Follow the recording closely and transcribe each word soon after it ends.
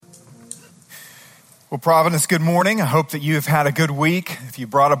Well, Providence, good morning. I hope that you have had a good week. If you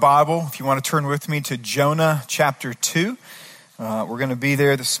brought a Bible, if you want to turn with me to Jonah chapter 2, we're going to be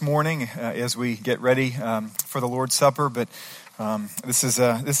there this morning as we get ready for the Lord's Supper. But this is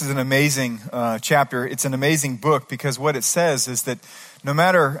an amazing chapter. It's an amazing book because what it says is that no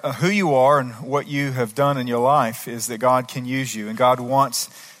matter who you are and what you have done in your life, is that God can use you and God wants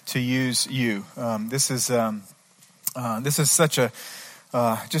to use you. This is such a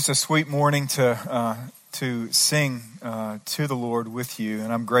just a sweet morning to sing to the Lord with you,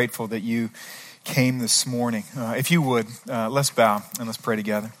 and I'm grateful that you came this morning. If you would, let's bow and let's pray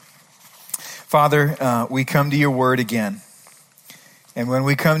together. Father, we come to your word again, and when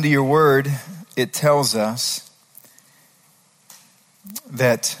we come to your word, it tells us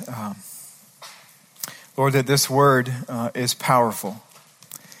that, Lord, that this word is powerful,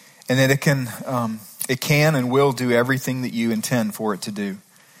 and that it can and will do everything that you intend for it to do.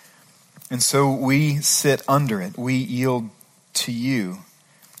 And so we sit under it. We yield to you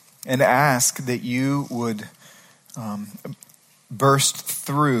and ask that you would burst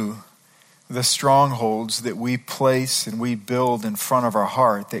through the strongholds that we place and we build in front of our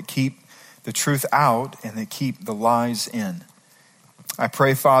heart that keep the truth out and that keep the lies in. I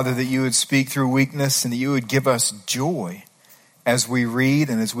pray, Father, that you would speak through weakness and that you would give us joy as we read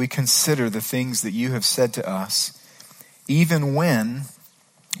and as we consider the things that you have said to us, even when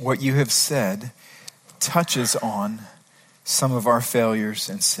what you have said touches on some of our failures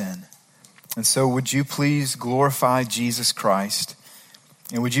and sin. And so would you please glorify Jesus Christ,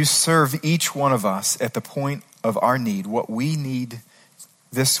 and would you serve each one of us at the point of our need, what we need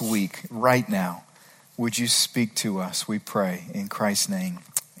this week, right now. Would you speak to us, we pray, in Christ's name,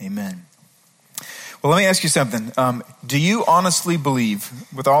 amen. Well, let me ask you something. Do you honestly believe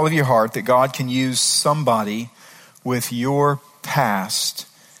with all of your heart that God can use somebody with your past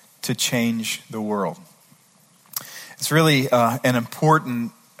to change the world? It's really an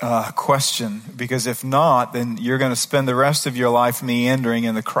important question, because if not, then you're going to spend the rest of your life meandering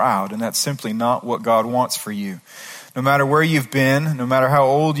in the crowd, and that's simply not what God wants for you. No matter where you've been, no matter how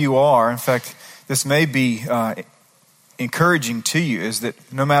old you are, in fact, this may be encouraging to you, is that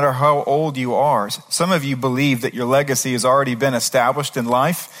no matter how old you are, some of you believe that your legacy has already been established in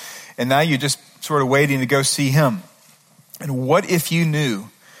life, and now you're just sort of waiting to go see him. And what if you knew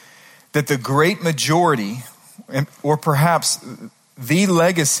that the great majority, or perhaps the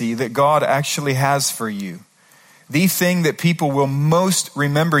legacy that God actually has for you, the thing that people will most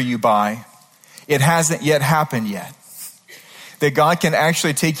remember you by, it hasn't yet happened yet. That God can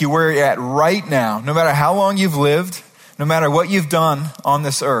actually take you where you're at right now, no matter how long you've lived, no matter what you've done on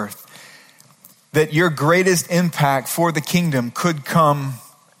this earth, that your greatest impact for the kingdom could come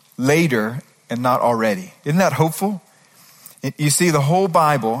later and not already. Isn't that hopeful? You see, the whole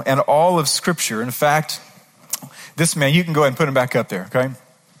Bible and all of Scripture, in fact, this man, you can go ahead and put him back up there, okay?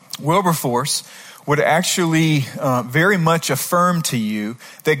 Wilberforce would actually very much affirm to you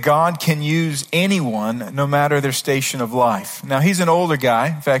that God can use anyone no matter their station of life. Now, he's an older guy.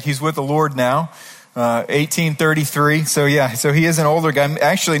 In fact, he's with the Lord now. 1833. So he is an older guy.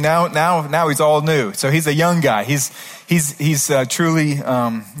 Actually, now he's all new. So he's a young guy. He is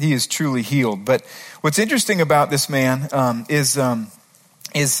truly healed. But what's interesting about this man is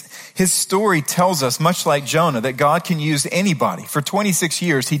his story tells us, much like Jonah, that God can use anybody. For 26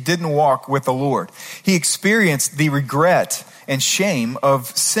 years, he didn't walk with the Lord. He experienced the regret and shame of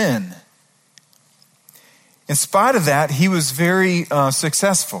sin. In spite of that, he was very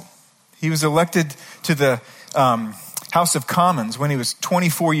successful. He was elected to the House of Commons when he was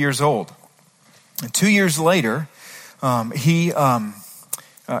 24 years old. And 2 years later, he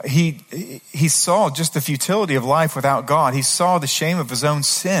saw just the futility of life without God. He saw the shame of his own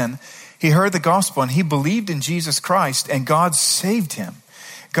sin. He heard the gospel and he believed in Jesus Christ, and God saved him.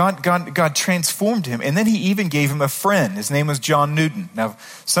 God transformed him, and then he even gave him a friend. His name was John Newton. Now,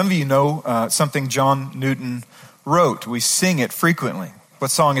 some of you know something John Newton wrote. We sing it frequently.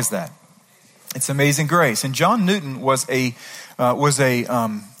 What song is that? It's Amazing Grace. And John Newton was a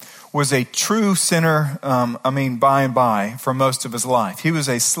true sinner, by and by, for most of his life. He was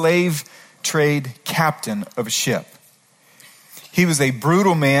a slave trade captain of a ship. He was a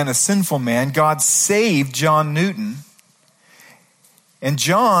brutal man, a sinful man. God saved John Newton. And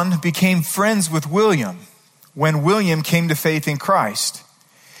John became friends with William when William came to faith in Christ.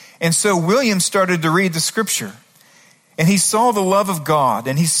 And so William started to read the scripture. And he saw the love of God,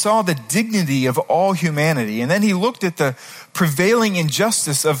 and he saw the dignity of all humanity. And then he looked at the prevailing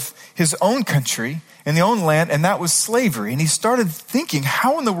injustice of his own country and the own land, and that was slavery. And he started thinking,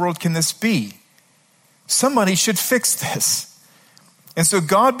 how in the world can this be? Somebody should fix this. And so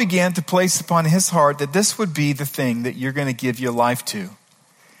God began to place upon his heart that this would be the thing that you're going to give your life to.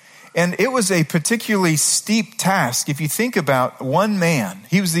 And it was a particularly steep task. If you think about one man,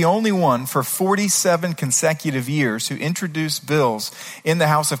 he was the only one for 47 consecutive years who introduced bills in the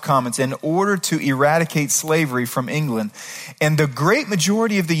House of Commons in order to eradicate slavery from England. And the great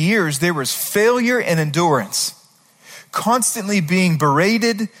majority of the years, there was failure and endurance, constantly being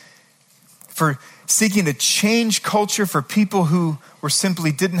berated for seeking to change culture for people who were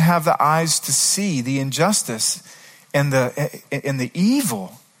simply didn't have the eyes to see the injustice and the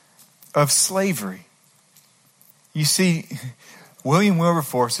evil of slavery. You see, William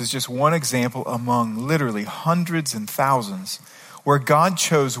Wilberforce is just one example among literally hundreds and thousands where God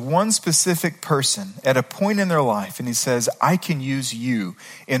chose one specific person at a point in their life and he says, I can use you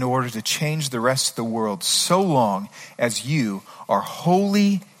in order to change the rest of the world so long as you are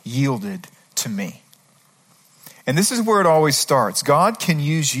wholly yielded to me. And this is where it always starts. God can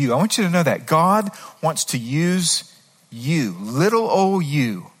use you. I want you to know that. God wants to use you, little old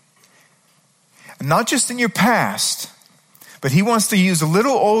you. Not just in your past, but he wants to use a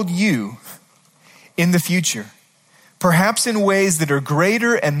little old you in the future. Perhaps in ways that are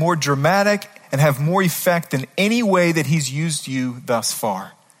greater and more dramatic and have more effect than any way that he's used you thus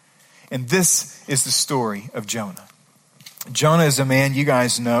far. And this is the story of Jonah. Jonah is a man, you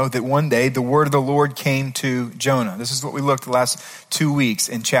guys know, that one day the word of the Lord came to Jonah. This is what we looked the last 2 weeks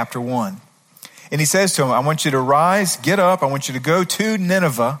in chapter 1. And he says to him, I want you to rise, get up, I want you to go to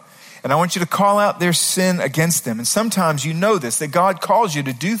Nineveh, and I want you to call out their sin against them. And sometimes you know this, that God calls you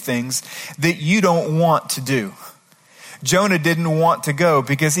to do things that you don't want to do. Jonah didn't want to go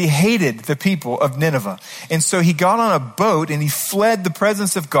because he hated the people of Nineveh. And so he got on a boat and he fled the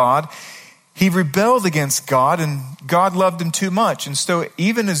presence of God. He rebelled against God and God loved him too much. And so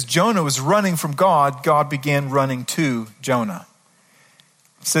even as Jonah was running from God, God began running to Jonah.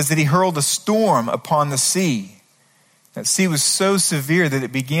 It says that he hurled a storm upon the sea. That sea was so severe that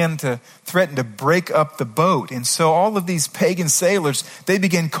it began to threaten to break up the boat. And so all of these pagan sailors, they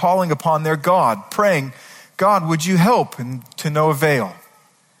began calling upon their God, praying, God, would you help? And to no avail.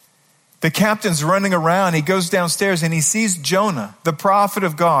 The captain's running around. He goes downstairs and he sees Jonah, the prophet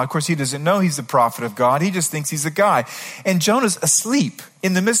of God. Of course, he doesn't know he's the prophet of God. He just thinks he's a guy. And Jonah's asleep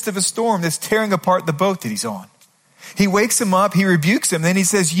in the midst of a storm that's tearing apart the boat that he's on. He wakes him up, he rebukes him, then he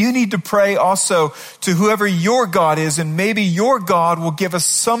says, you need to pray also to whoever your God is, and maybe your God will give us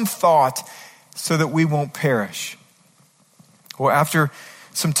some thought so that we won't perish. Well, after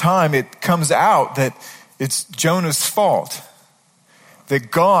some time, it comes out that it's Jonah's fault.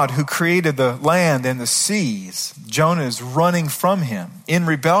 That God, who created the land and the seas, Jonah is running from him in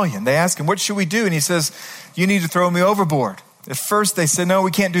rebellion. They ask him, what should we do? And he says, you need to throw me overboard. At first they said, no,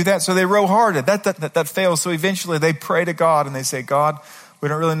 we can't do that. So they row harder. That fails. So eventually they pray to God and they say, God, we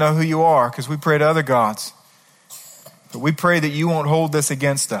don't really know who you are because we pray to other gods. But we pray that you won't hold this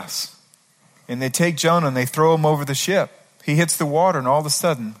against us. And they take Jonah and they throw him over the ship. He hits the water and all of a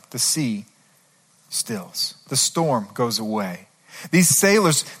sudden the sea stills. The storm goes away. These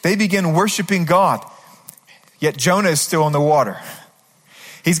sailors, they begin worshiping God. Yet Jonah is still in the water.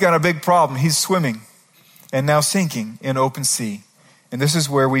 He's got a big problem. He's swimming and now sinking in open sea. And this is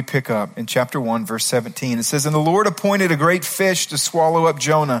where we pick up in chapter 1, verse 17. It says, and the Lord appointed a great fish to swallow up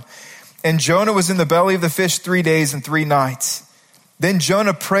Jonah. And Jonah was in the belly of the fish 3 days and 3 nights. Then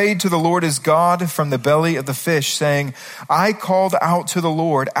Jonah prayed to the Lord his God from the belly of the fish, saying, I called out to the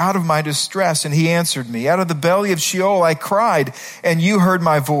Lord out of my distress, and he answered me. Out of the belly of Sheol I cried, and you heard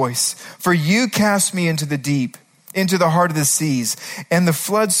my voice. For you cast me into the deep, into the heart of the seas, and the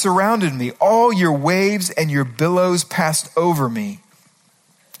floods surrounded me. All your waves and your billows passed over me.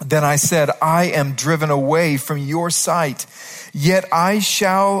 Then I said, I am driven away from your sight, yet I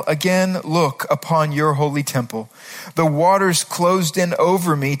shall again look upon your holy temple. The waters closed in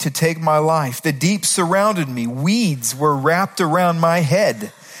over me to take my life. The deep surrounded me. Weeds were wrapped around my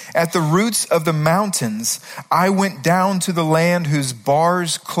head. At the roots of the mountains, I went down to the land whose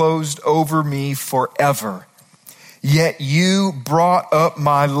bars closed over me forever. Yet you brought up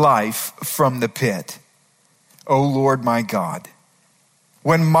my life from the pit, O Lord my God.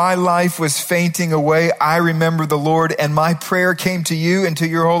 When my life was fainting away, I remembered the Lord, and my prayer came to you and to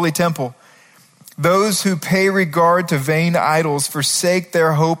your holy temple. Those who pay regard to vain idols forsake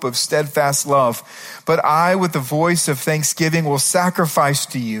their hope of steadfast love. But I, with the voice of thanksgiving, will sacrifice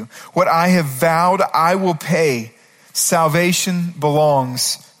to you. What I have vowed, I will pay. Salvation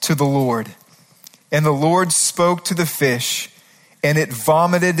belongs to the Lord. And the Lord spoke to the fish, and it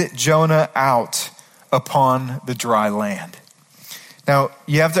vomited Jonah out upon the dry land. Now,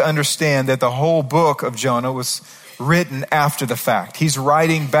 you have to understand that the whole book of Jonah was written after the fact. He's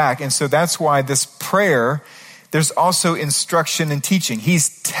writing back. And so that's why this prayer, there's also instruction and teaching.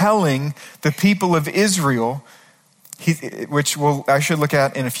 He's telling the people of Israel, which we'll actually look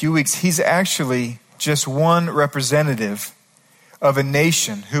at in a few weeks, he's actually just one representative of a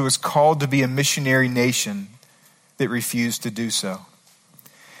nation who was called to be a missionary nation that refused to do so.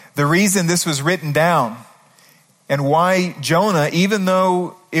 The reason this was written down and why Jonah, even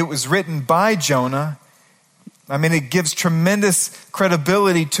though it was written by Jonah, it gives tremendous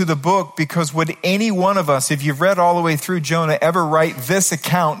credibility to the book, because would any one of us, if you've read all the way through Jonah, ever write this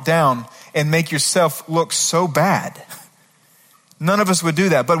account down and make yourself look so bad? None of us would do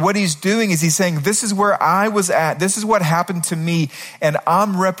that. But what he's doing is he's saying, this is where I was at. This is what happened to me. And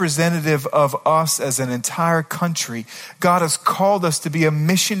I'm representative of us as an entire country. God has called us to be a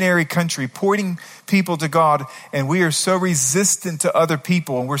missionary country, pointing people to God. And we are so resistant to other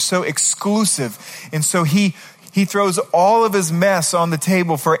people, and we're so exclusive. And so he throws all of his mess on the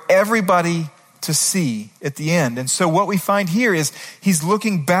table for everybody to see at the end. And so what we find here is he's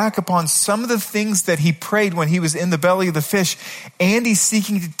looking back upon some of the things that he prayed when he was in the belly of the fish, and he's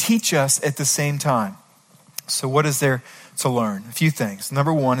seeking to teach us at the same time. So what is there to learn? A few things.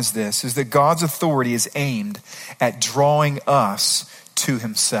 Number one is this, is that God's authority is aimed at drawing us to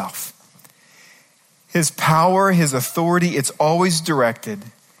himself. His power, his authority, it's always directed,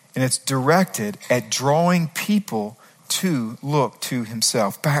 and it's directed at drawing people to look to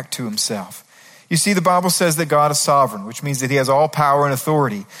himself, back to himself. You see, the Bible says that God is sovereign, which means that he has all power and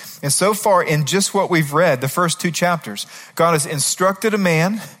authority. And so far in just what we've read, the first 2 chapters, God has instructed a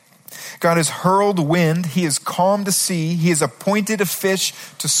man, God has hurled wind, he has calmed the sea, he has appointed a fish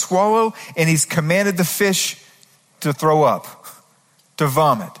to swallow, and he's commanded the fish to throw up, to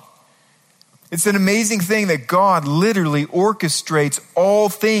vomit. It's an amazing thing that God literally orchestrates all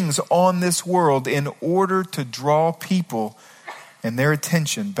things on this world in order to draw people and their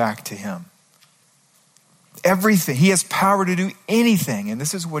attention back to him. Everything. He has power to do anything, and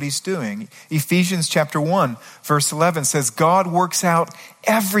this is what he's doing. Ephesians chapter 1, verse 11 says, God works out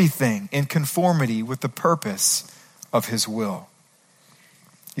everything in conformity with the purpose of his will.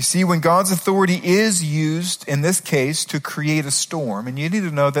 You see, when God's authority is used, in this case, to create a storm, and you need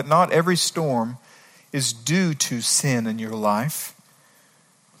to know that not every storm is due to sin in your life,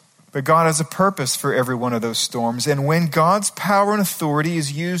 but God has a purpose for every one of those storms. And when God's power and authority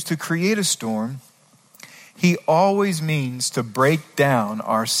is used to create a storm, he always means to break down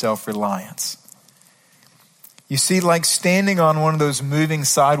our self-reliance. You see, like standing on one of those moving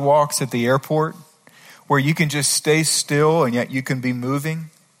sidewalks at the airport where you can just stay still and yet you can be moving,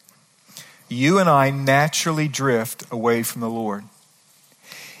 you and I naturally drift away from the Lord.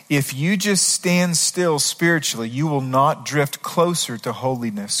 If you just stand still spiritually, you will not drift closer to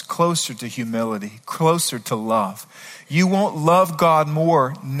holiness, closer to humility, closer to love. You won't love God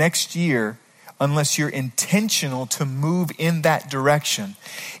more next year unless you're intentional to move in that direction.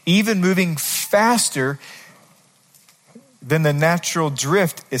 Even moving faster than the natural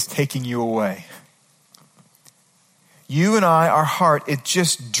drift is taking you away. You and I, our heart, it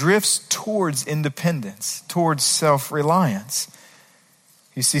just drifts towards independence, towards self-reliance.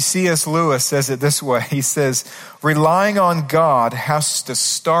 You see, C.S. Lewis says it this way. He says, relying on God has to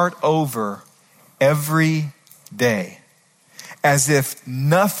start over every day, as if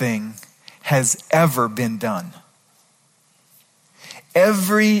nothing has ever been done.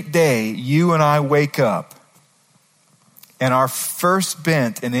 Every day you and I wake up, and our first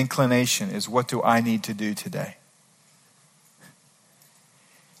bent and inclination is, what do I need to do today?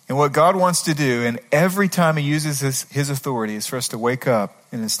 And what God wants to do, and every time he uses his authority, is for us to wake up,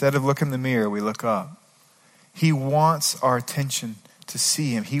 and instead of looking in the mirror, we look up. He wants our attention to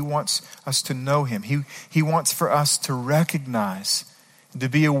see him. He wants us to know him. He wants for us to recognize, to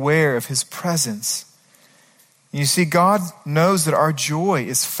be aware of his presence. You see, God knows that our joy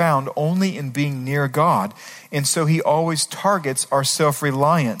is found only in being near God. And so he always targets our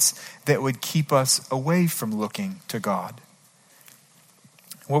self-reliance that would keep us away from looking to God.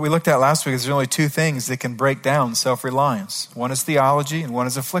 What we looked at last week is there's only 2 things that can break down self-reliance. One is theology and one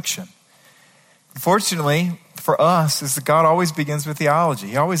is affliction. Fortunately for us is that God always begins with theology.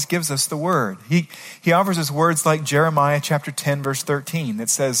 He always gives us the word. He offers us words like Jeremiah chapter 10, verse 13 that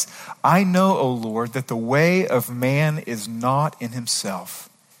says, I know, O Lord, that the way of man is not in himself,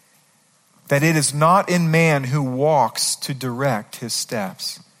 that it is not in man who walks to direct his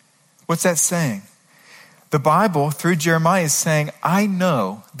steps. What's that saying? The Bible, through Jeremiah, is saying, I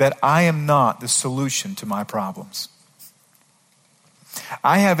know that I am not the solution to my problems.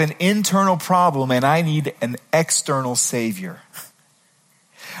 I have an internal problem and I need an external savior.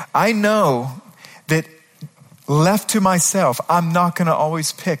 I know that left to myself, I'm not going to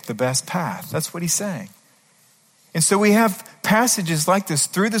always pick the best path. That's what he's saying. And so we have passages like this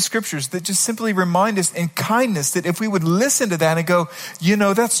through the scriptures that just simply remind us in kindness that if we would listen to that and go,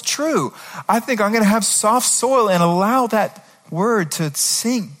 that's true. I think I'm going to have soft soil and allow that word to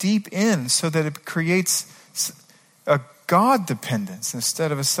sink deep in so that it creates a God dependence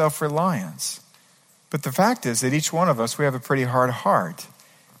instead of a self-reliance. But the fact is that each one of us, we have a pretty hard heart.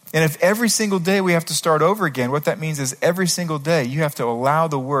 And if every single day we have to start over again, what that means is every single day you have to allow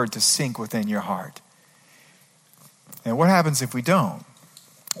the word to sink within your heart. And what happens if we don't?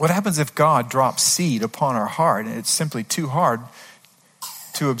 What happens if God drops seed upon our heart and it's simply too hard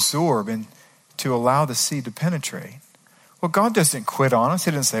to absorb and to allow the seed to penetrate? Well, God doesn't quit on us.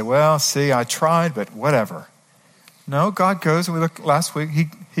 He didn't say, well, see, I tried, but whatever. No, God goes, and we looked last week,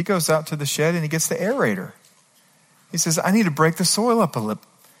 he goes out to the shed and he gets the aerator. He says, I need to break the soil up a little.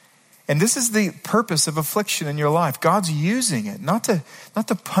 And this is the purpose of affliction in your life. God's using it, not to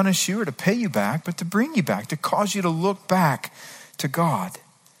punish you or to pay you back, but to bring you back, to cause you to look back to God.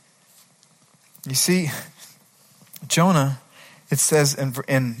 You see, Jonah, it says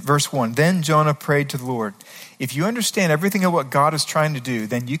in verse 1, then Jonah prayed to the Lord. If you understand everything of what God is trying to do,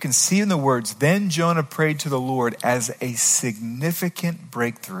 then you can see in the words, then Jonah prayed to the Lord as a significant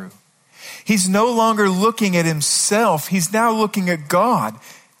breakthrough. He's no longer looking at himself. He's now looking at God.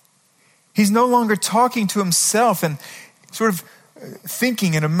 He's no longer talking to himself and sort of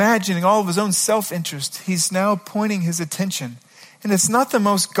thinking and imagining all of his own self-interest. He's now pointing his attention. And it's not the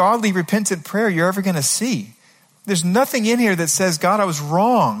most godly, repentant prayer you're ever going to see. There's nothing in here that says, God, I was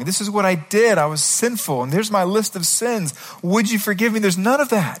wrong. This is what I did. I was sinful. And here's my list of sins. Would you forgive me? There's none of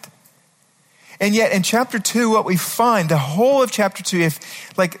that. And yet in chapter 2, what we find, the whole of chapter 2,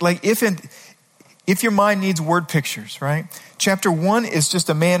 if your mind needs word pictures, right? Chapter 1 is just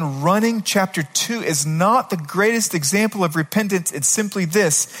a man running. Chapter 2 is not the greatest example of repentance. It's simply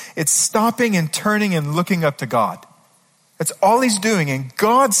this. It's stopping and turning and looking up to God. That's all he's doing. And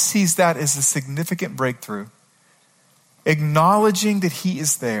God sees that as a significant breakthrough. Acknowledging that he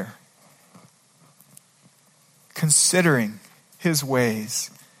is there. Considering his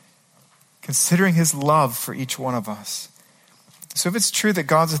ways. Considering his love for each one of us. So if it's true that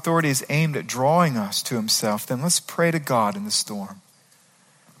God's authority is aimed at drawing us to himself, then let's pray to God in the storm.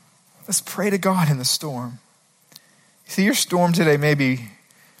 Let's pray to God in the storm. See, your storm today may be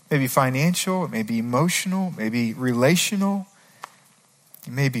financial, it may be emotional, it may be relational,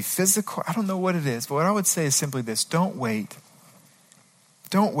 it may be physical. I don't know what it is, but what I would say is simply this: don't wait.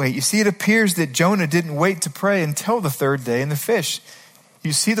 Don't wait. You see, it appears that Jonah didn't wait to pray until the third day in the fish.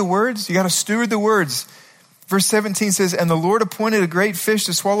 You see the words? You got to steward the words. Verse 17 says, and the Lord appointed a great fish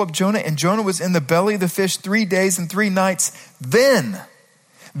to swallow up Jonah, and Jonah was in the belly of the fish 3 days and 3 nights. Then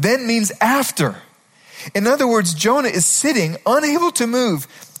means after. In other words, Jonah is sitting, unable to move,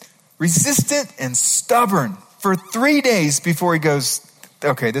 resistant and stubborn for 3 days before he goes,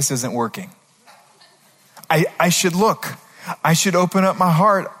 okay, this isn't working. I should look. I should open up my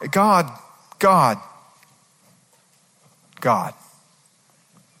heart. God.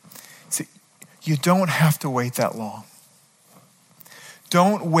 See, you don't have to wait that long.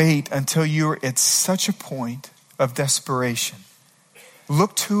 Don't wait until you're at such a point of desperation.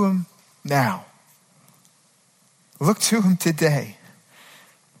 Look to him now. Look to him today.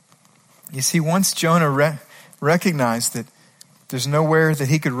 You see, once Jonah recognized that there's nowhere that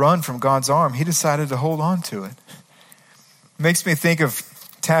he could run from God's arm, he decided to hold on to it. It makes me think of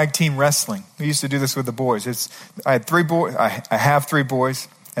tag team wrestling. We used to do this with the boys. I had 3 boys. I have 3 boys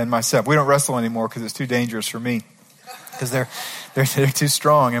and myself. We don't wrestle anymore because it's too dangerous for me, because they're too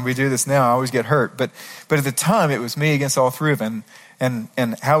strong, and we do this now. I always get hurt. But at the time, it was me against all 3 of them. And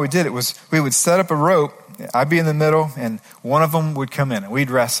how we did it was we would set up a rope. I'd be in the middle, and one of them would come in, and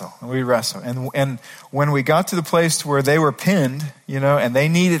we'd wrestle. And when we got to the place where they were pinned, and they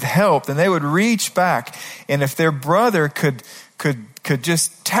needed help, then they would reach back. And if their brother could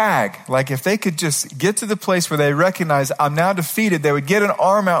just tag, like if they could just get to the place where they recognize I'm now defeated, they would get an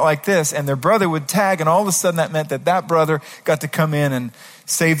arm out like this, and their brother would tag, and all of a sudden that meant that brother got to come in and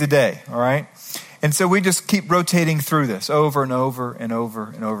save the day, all right? And so we just keep rotating through this over and over and over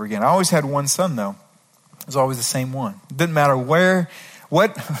and over again. I always had one son, though. It was always the same one. It didn't matter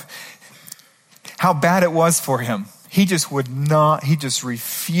how bad it was for him. He just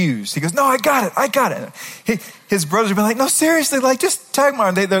refused. He goes, no, I got it. His brothers would be like, no, seriously, just tag my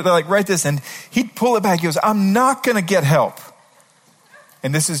arm. They're like, write this. And he'd pull it back. He goes, I'm not going to get help.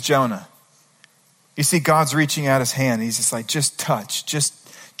 And this is Jonah. You see, God's reaching out his hand. He's just like, just touch,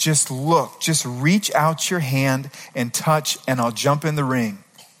 just look, just reach out your hand and touch, and I'll jump in the ring.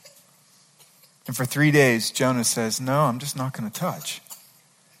 And for 3 days, Jonah says, no, I'm just not going to touch.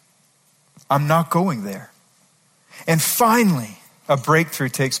 I'm not going there. And finally, a breakthrough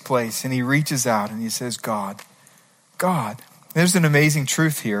takes place, and he reaches out and he says, God. There's an amazing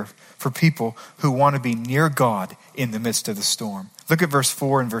truth here for people who want to be near God in the midst of the storm. Look at verse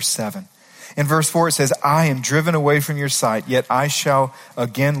 4 and verse 7. In verse 4 it says, I am driven away from your sight, yet I shall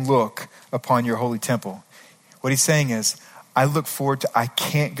again look upon your holy temple. What he's saying is, I look forward to, I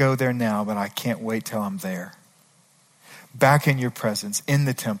can't go there now, but I can't wait till I'm there. Back in your presence, in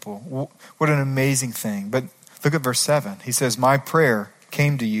the temple. What an amazing thing. But look at verse 7. He says, my prayer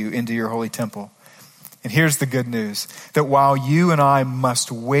came to you into your holy temple. And here's the good news, that while you and I must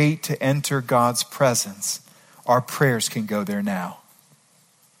wait to enter God's presence, our prayers can go there now.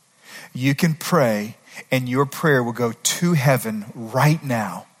 You can pray, and your prayer will go to heaven right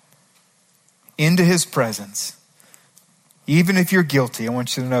now, into his presence. Even if you're guilty, I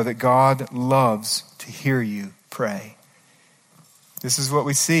want you to know that God loves to hear you pray. This is what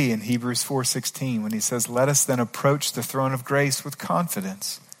we see in Hebrews 4:16 when he says, let us then approach the throne of grace with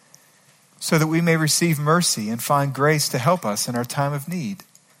confidence, so that we may receive mercy and find grace to help us in our time of need.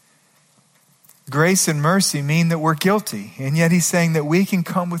 Grace and mercy mean that we're guilty, and yet he's saying that we can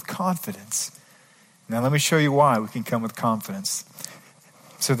come with confidence. Now let me show you why we can come with confidence.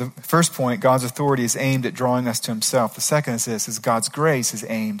 So the first point, God's authority is aimed at drawing us to himself. The second is this, is God's grace is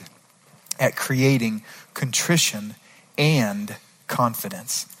aimed at creating contrition and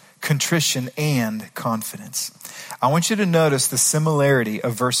confidence. Contrition and confidence. I want you to notice the similarity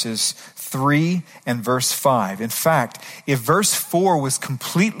of verses 3 and verse 5. In fact, if verse 4 was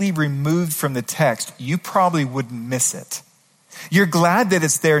completely removed from the text, you probably wouldn't miss it. You're glad that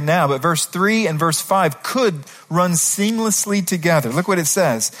it's there now, but verse 3 and verse 5 could run seamlessly together. Look what it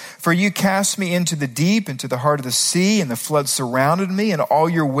says. For you cast me into the deep, into the heart of the sea, and the flood surrounded me, and all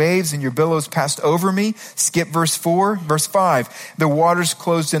your waves and your billows passed over me. Skip verse 4. Verse 5. The waters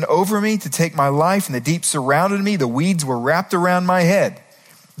closed in over me to take my life, and the deep surrounded me. The weeds were wrapped around my head.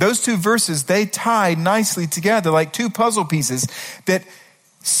 Those two verses, they tied nicely together like two puzzle pieces that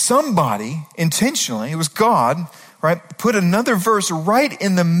somebody intentionally, it was God, right, put another verse right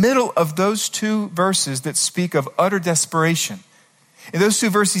in the middle of those two verses that speak of utter desperation. In those two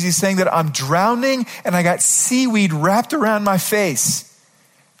verses, he's saying that I'm drowning and I got seaweed wrapped around my face.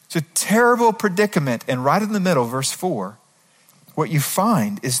 It's a terrible predicament. And right in the middle, verse 4, what you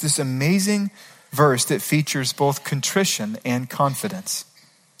find is this amazing verse that features both contrition and confidence.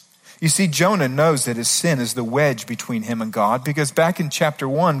 You see, Jonah knows that his sin is the wedge between him and God, because back in chapter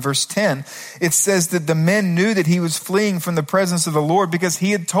 1, verse 10, it says that the men knew that he was fleeing from the presence of the Lord because he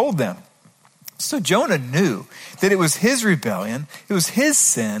had told them. So Jonah knew that it was his rebellion, it was his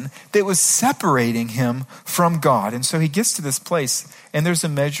sin that was separating him from God. And so he gets to this place, and there's a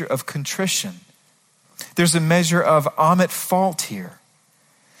measure of contrition. There's a measure of I'm at fault here.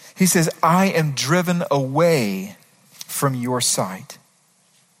 He says, I am driven away from your sight.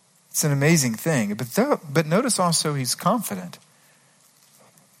 It's an amazing thing. But notice also he's confident.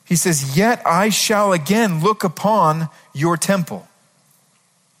 He says, yet I shall again look upon your temple.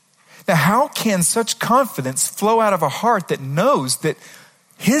 Now, how can such confidence flow out of a heart that knows that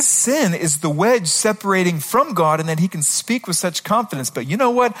his sin is the wedge separating from God and that he can speak with such confidence? But you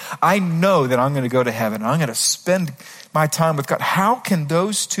know what? I know that I'm going to go to heaven. I'm going to spend my time with God. How can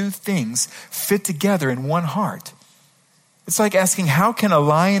those two things fit together in one heart? It's like asking, how can a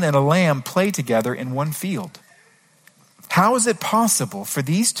lion and a lamb play together in one field? How is it possible for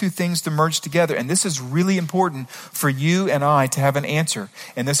these two things to merge together? And this is really important for you and I to have an answer.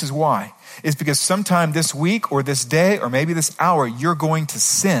 And this is why. It's because sometime this week or this day or maybe this hour, you're going to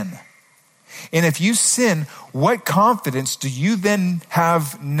sin. And if you sin, what confidence do you then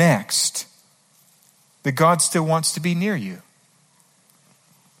have next? That God still wants to be near you.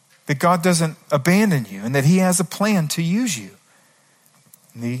 That God doesn't abandon you and that he has a plan to use you.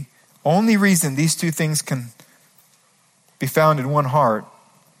 And the only reason these two things can be found in one heart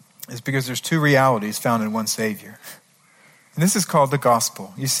is because there's two realities found in one Savior. And this is called the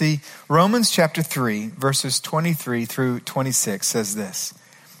gospel. You see, Romans chapter 3, verses 23 through 26 says this.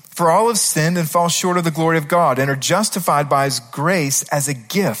 For all have sinned and fall short of the glory of God and are justified by his grace as a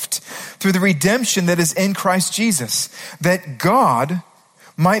gift through the redemption that is in Christ Jesus, that God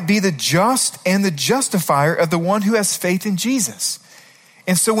might be the just and the justifier of the one who has faith in Jesus.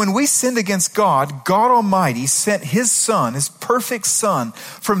 And so when we sinned against God, God Almighty sent his son, his perfect son,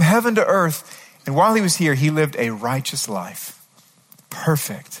 from heaven to earth. And while he was here, he lived a righteous life.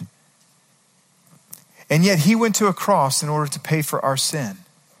 Perfect. And yet he went to a cross in order to pay for our sin.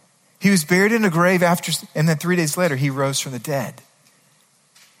 He was buried in a grave and then 3 days later, he rose from the dead.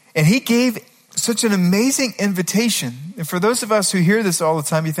 And he gave such an amazing invitation. And for those of us who hear this all the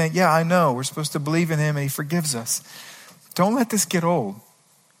time, you think, yeah, I know, we're supposed to believe in him and he forgives us. Don't let this get old.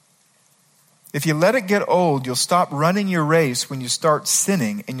 If you let it get old, you'll stop running your race when you start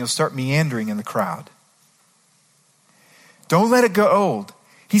sinning and you'll start meandering in the crowd. Don't let it go old.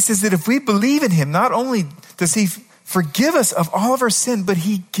 He says that if we believe in him, not only does he forgive us of all of our sin, but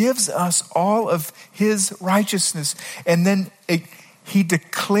he gives us all of his righteousness. And then he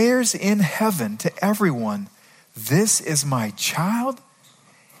declares in heaven to everyone, this is my child,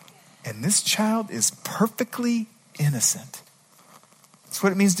 and this child is perfectly innocent. That's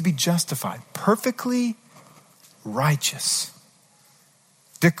what it means to be justified. Perfectly righteous.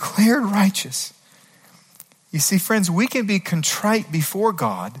 Declared righteous. You see, friends, we can be contrite before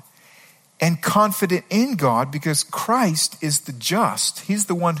God and confident in God because Christ is the just. He's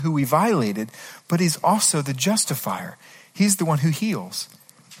the one who we violated, but he's also the justifier. He's the one who heals.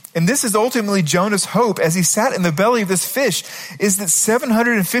 And this is ultimately Jonah's hope as he sat in the belly of this fish, is that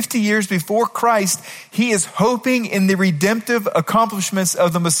 750 years before Christ, he is hoping in the redemptive accomplishments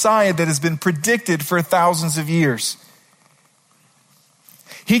of the Messiah that has been predicted for thousands of years.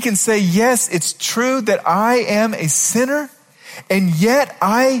 He can say, yes, it's true that I am a sinner, and yet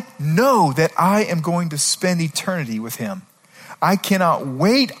I know that I am going to spend eternity with him. I cannot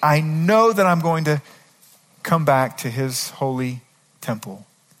wait. I know that I'm going to come back to his holy temple,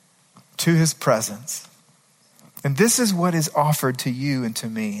 to his presence. And this is what is offered to you and to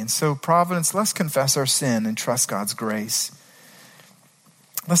me. And so, Providence, let's confess our sin and trust God's grace.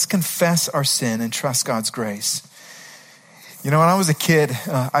 Let's confess our sin and trust God's grace. You know, when I was a kid,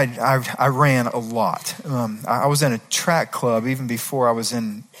 I ran a lot. I was in a track club even before I was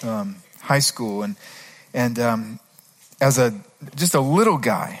in high school. And as just a little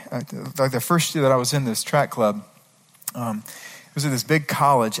guy, like the first year that I was in this track club, it was at this big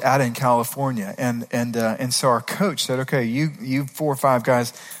college out in California. And so our coach said, okay, you 4 or 5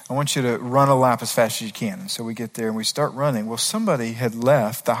 guys, I want you to run a lap as fast as you can. And so we get there and we start running. Well, somebody had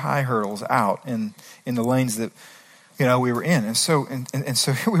left the high hurdles out in the lanes that, you know, we were in. And so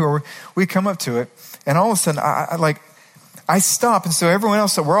here we come up to it, and all of a sudden I stop. And so everyone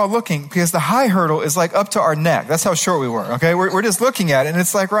else, so we're all looking because the high hurdle is like up to our neck. That's how short we were. Okay. We're just looking at it, and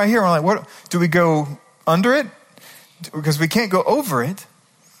it's like right here. We're like, what, do we go under it? Because we can't go over it.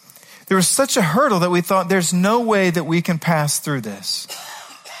 There was such a hurdle that we thought there's no way that we can pass through this.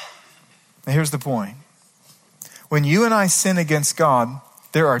 Now here's the point. When you and I sin against God,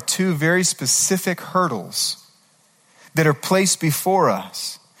 there are 2 very specific hurdles that are placed before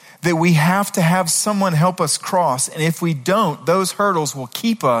us that we have to have someone help us cross. And if we don't, those hurdles will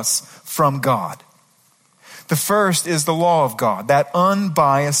keep us from God. The first is the law of God, that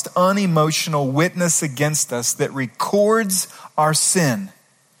unbiased, unemotional witness against us that records our sin.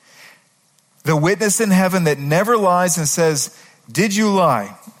 The witness in heaven that never lies and says, did you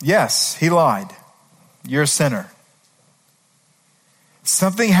lie? Yes, he lied. You're a sinner.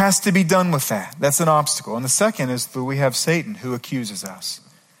 Something has to be done with that. That's an obstacle. And the second is that we have Satan who accuses us,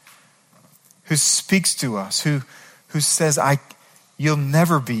 who speaks to us, who says, you'll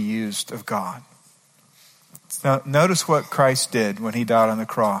never be used of God. Now, notice what Christ did when he died on the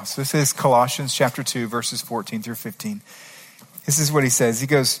cross. This is Colossians chapter 2, verses 14 through 15. This is what he says. He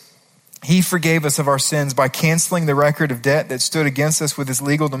goes, he forgave us of our sins by canceling the record of debt that stood against us with his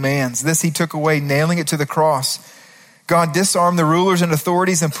legal demands. This he took away, nailing it to the cross. God disarmed the rulers and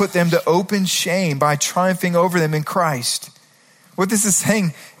authorities and put them to open shame by triumphing over them in Christ. What this is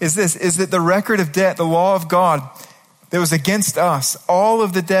saying is this, is that the record of debt, the law of God that was against us, all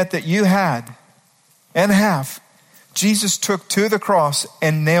of the debt that you had and have, Jesus took to the cross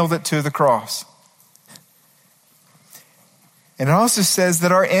and nailed it to the cross. And it also says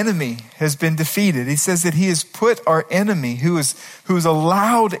that our enemy has been defeated. He says that he has put our enemy, who is a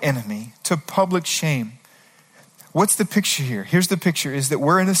loud enemy, to public shame. What's the picture here? Here's the picture, is that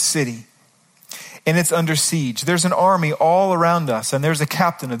we're in a city and it's under siege. There's an army all around us, and there's a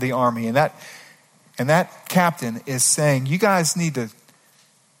captain of the army. And that captain is saying, you guys need to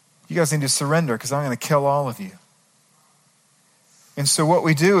surrender because I'm going to kill all of you. And so what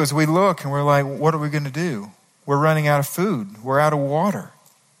we do is we look and we're like, what are we going to do? We're running out of food. We're out of water.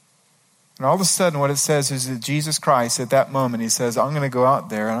 And all of a sudden what it says is that Jesus Christ at that moment, he says, I'm going to go out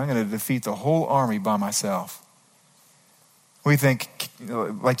there and I'm going to defeat the whole army by myself. We think,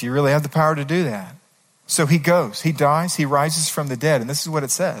 like, do you really have the power to do that? So he goes, he dies, he rises from the dead. And this is what it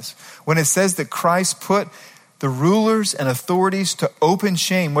says. When it says that Christ put the rulers and authorities to open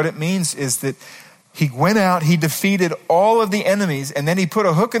shame, what it means is that He went out, he defeated all of the enemies, and then he put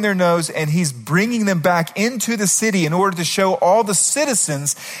a hook in their nose, and he's bringing them back into the city in order to show all the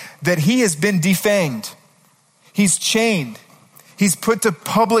citizens that he has been defanged. He's chained. He's put to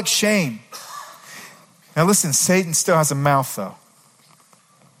public shame. Now listen, Satan still has a mouth though.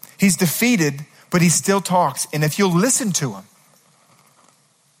 He's defeated, but he still talks. And if you'll listen to him,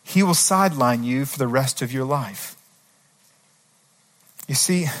 he will sideline you for the rest of your life. You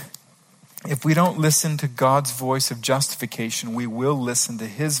see, if we don't listen to God's voice of justification, we will listen to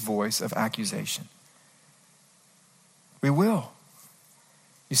his voice of accusation. We will.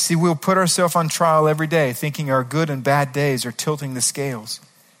 You see, we'll put ourselves on trial every day, thinking our good and bad days are tilting the scales.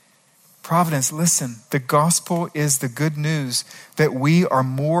 Providence, listen, the gospel is the good news that we are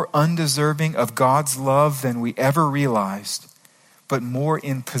more undeserving of God's love than we ever realized, but more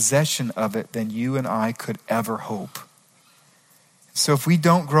in possession of it than you and I could ever hope. So if we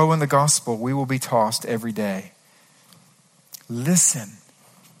don't grow in the gospel, we will be tossed every day. Listen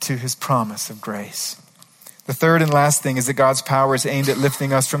to his promise of grace. The third and last thing is that God's power is aimed at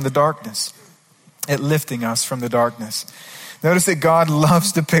lifting us from the darkness. At lifting us from the darkness. Notice that God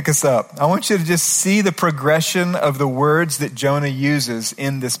loves to pick us up. I want you to just see the progression of the words that Jonah uses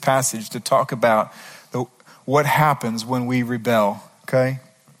in this passage to talk about what happens when we rebel, okay?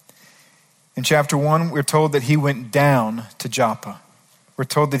 In chapter 1, we're told that he went down to Joppa. We're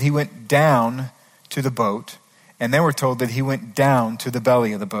told that he went down to the boat. And then we're told that he went down to the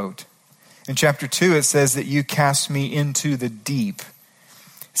belly of the boat. In chapter 2, it says that you cast me into the deep.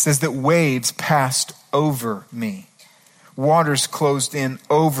 It says that waves passed over me. Waters closed in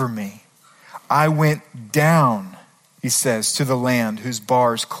over me. I went down, he says, to the land whose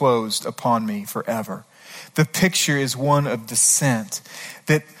bars closed upon me forever. The picture is one of descent,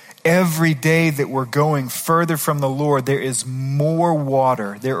 that every day that we're going further from the Lord, there is more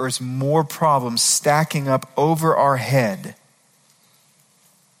water, there is more problems stacking up over our head.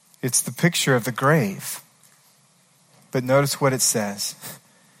 It's the picture of the grave. But notice what it says.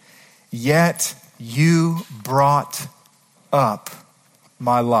 Yet you brought up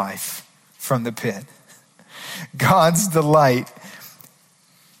my life from the pit. God's delight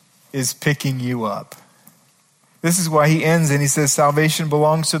is picking you up. This is why he ends and he says, salvation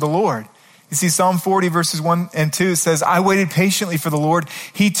belongs to the Lord. You see, Psalm 40 verses 1 and 2 says, I waited patiently for the Lord.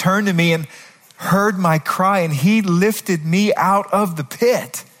 He turned to me and heard my cry, and he lifted me out of the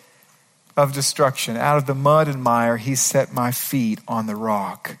pit of destruction. Out of the mud and mire, he set my feet on the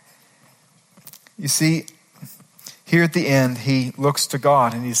rock. You see, here at the end, he looks to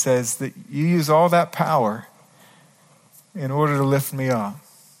God and he says that you use all that power in order to lift me up.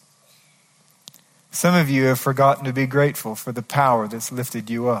 Some of you have forgotten to be grateful for the power that's lifted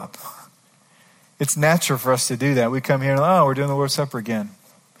you up. It's natural for us to do that. We come here and, we're doing the Lord's Supper again.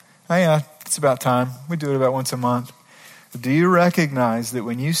 Oh yeah, it's about time. We do it about once a month. But do you recognize that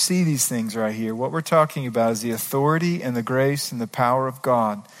when you see these things right here, what we're talking about is the authority and the grace and the power of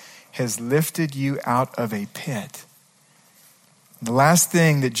God has lifted you out of a pit. The last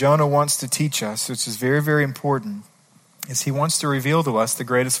thing that Jonah wants to teach us, which is very, very important, is he wants to reveal to us the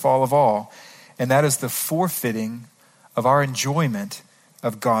greatest fall of all, and that is the forfeiting of our enjoyment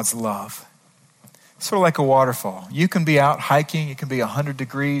of God's love. Sort of like a waterfall. You can be out hiking, it can be 100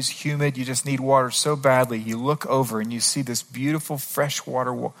 degrees, humid, you just need water so badly. You look over and you see this beautiful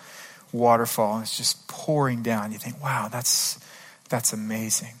freshwater waterfall, and it's just pouring down. You think, wow, that's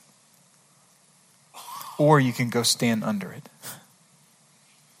amazing. Or you can go stand under it.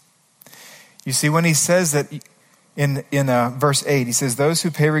 You see, when he says that in verse 8, he says, those who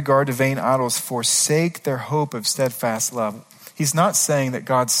pay regard to vain idols forsake their hope of steadfast love. He's not saying that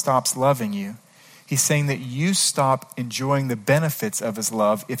God stops loving you. He's saying that you stop enjoying the benefits of his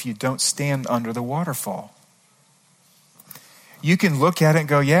love if you don't stand under the waterfall. You can look at it and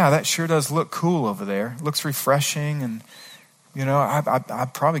go, yeah, that sure does look cool over there. It looks refreshing, and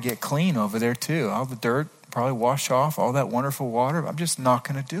I'd probably get clean over there too. All the dirt probably wash off, all that wonderful water. I'm just not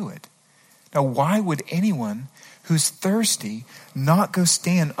going to do it. Now, why would anyone who's thirsty not go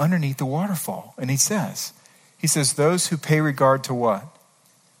stand underneath the waterfall? And he says, those who pay regard to what?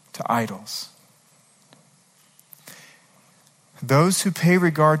 To idols. Those who pay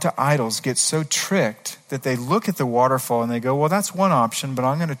regard to idols get so tricked that they look at the waterfall and they go, well, that's one option, but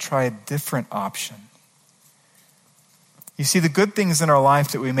I'm going to try a different option. You see, the good things in our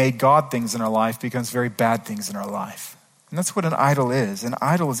life that we made God things in our life becomes very bad things in our life. And that's what an idol is. An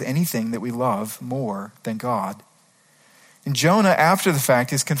idol is anything that we love more than God. And Jonah, after the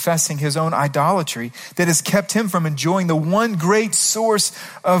fact, is confessing his own idolatry that has kept him from enjoying the one great source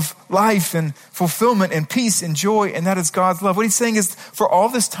of life and fulfillment and peace and joy, and that is God's love. What he's saying is, for all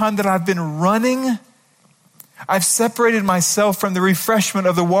this time that I've been running, I've separated myself from the refreshment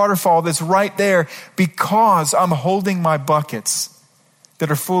of the waterfall that's right there because I'm holding my buckets that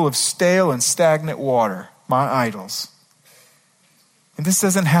are full of stale and stagnant water, my idols. And this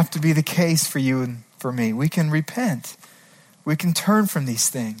doesn't have to be the case for you and for me. We can repent. We can turn from these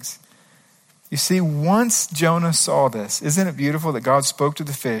things. You see, once Jonah saw this, isn't it beautiful that God spoke to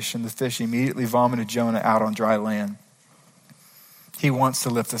the fish and the fish immediately vomited Jonah out on dry land? He wants to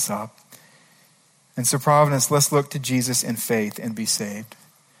lift us up. And so, Providence, let's look to Jesus in faith and be saved.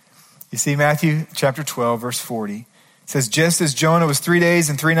 You see, Matthew chapter 12, verse 40 says, just as Jonah was 3 days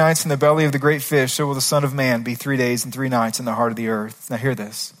and 3 nights in the belly of the great fish, so will the Son of Man be 3 days and 3 nights in the heart of the earth. Now hear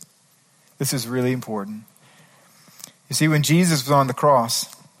this. This is really important. You see, when Jesus was on the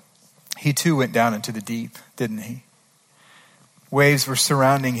cross, he too went down into the deep, didn't he? Waves were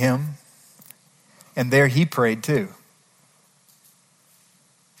surrounding him, and there he prayed too.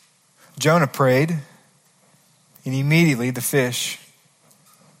 Jonah prayed, and immediately the fish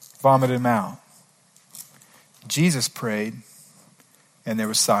vomited him out. Jesus prayed, and there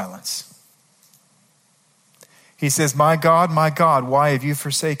was silence. He says, my God, why have you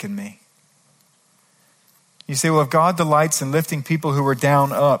forsaken me? You say, well, if God delights in lifting people who are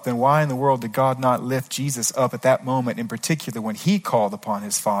down up, then why in the world did God not lift Jesus up at that moment, in particular when he called upon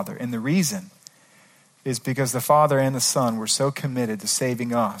his Father? And the reason is because the Father and the Son were so committed to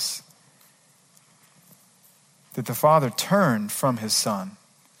saving us that the Father turned from his Son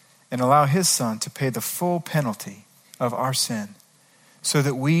and allowed his Son to pay the full penalty of our sin so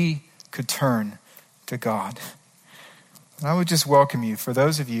that we could turn to God. And I would just welcome you, for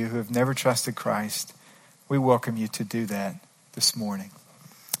those of you who have never trusted Christ, we welcome you to do that this morning.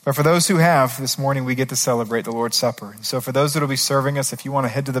 But for those who have, this morning we get to celebrate the Lord's Supper. And so for those that will be serving us, if you want to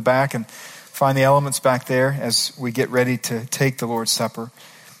head to the back and find the elements back there as we get ready to take the Lord's Supper.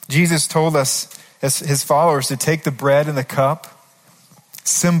 Jesus told us as his followers to take the bread and the cup,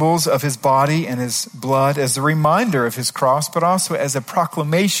 symbols of his body and his blood, as a reminder of his cross, but also as a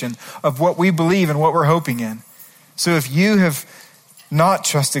proclamation of what we believe and what we're hoping in. So if you have not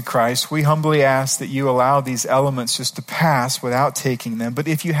trusted Christ, we humbly ask that you allow these elements just to pass without taking them. But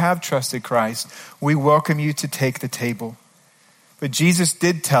if you have trusted Christ, we welcome you to take the table. But Jesus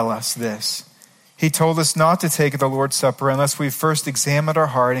did tell us this. He told us not to take the Lord's Supper unless we've first examined our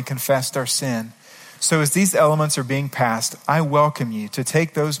heart and confessed our sin. So as these elements are being passed, I welcome you to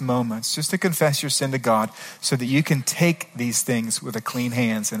take those moments just to confess your sin to God so that you can take these things with a clean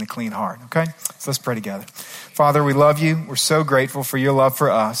hands and a clean heart, okay? So let's pray together. Father, we love you. We're so grateful for your love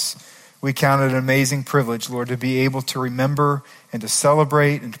for us. We count it an amazing privilege, Lord, to be able to remember and to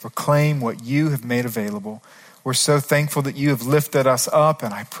celebrate and to proclaim what you have made available. We're so thankful that you have lifted us up,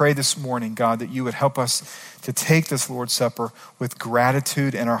 and I pray this morning, God, that you would help us to take this Lord's Supper with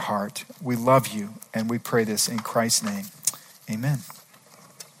gratitude in our heart. We love you, and we pray this in Christ's name. Amen.